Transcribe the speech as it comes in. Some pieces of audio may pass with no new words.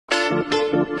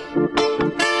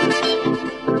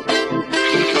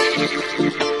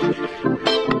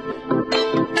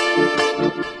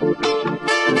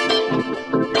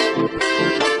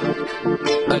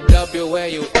Where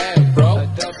you at, bro?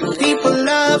 People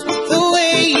love the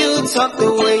way you talk,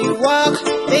 the way you walk.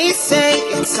 They say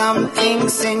it's something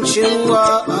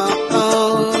sensual.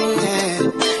 Yeah.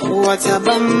 What a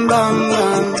bum bum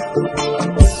bum.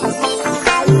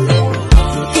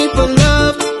 People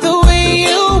love the way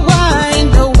you whine,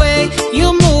 the way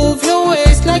you move your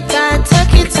waist like that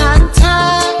taki-ta-ta.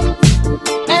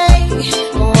 Hey,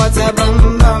 what a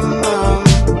bum bum bum.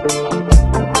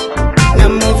 Now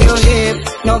move your hip,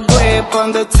 no grip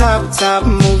on the top,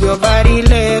 move your body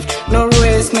lift, no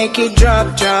wrist, make it drop,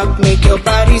 make your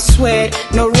body sweat,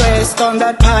 no rest on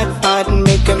that pot,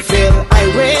 make them feel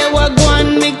irate, what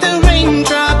one, make the rain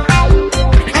drop.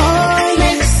 Oh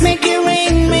yes, make it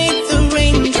rain, make the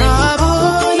rain drop.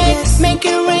 Oh yes, make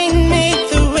it rain, make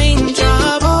the rain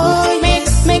drop. Oh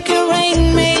yes, make it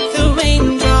rain, make the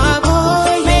rain drop.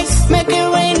 Oh yes, make it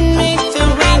rain, make the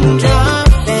rain drop.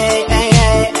 Hey, hey,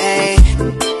 hey, hey,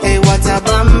 hey, what a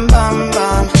bum bum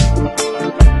bum.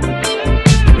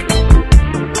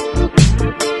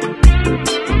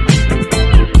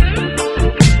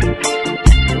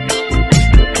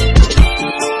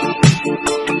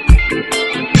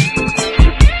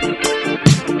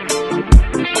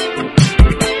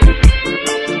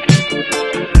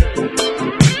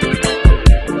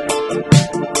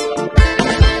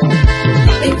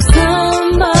 If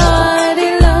somebody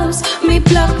loves me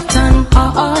plucked and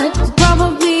hard,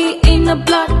 probably in a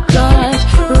blood clot,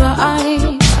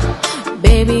 right?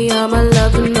 Baby, I'm a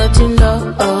loving, but you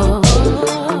know.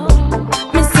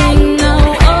 Me sing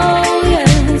now, oh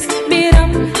yes,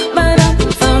 bidum,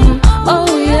 badum, oh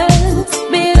yes,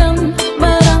 bidum,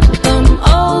 badum,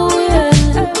 oh yes.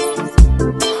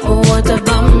 Oh, what a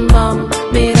bum bum,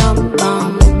 bidum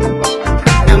bum.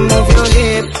 Now move your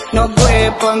hip, no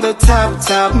grip on the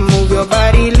top, move your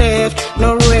body lift,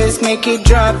 no wrist, make it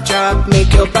drop,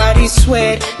 make your body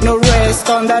sweat, no rest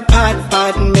on that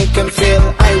pot, make them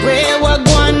feel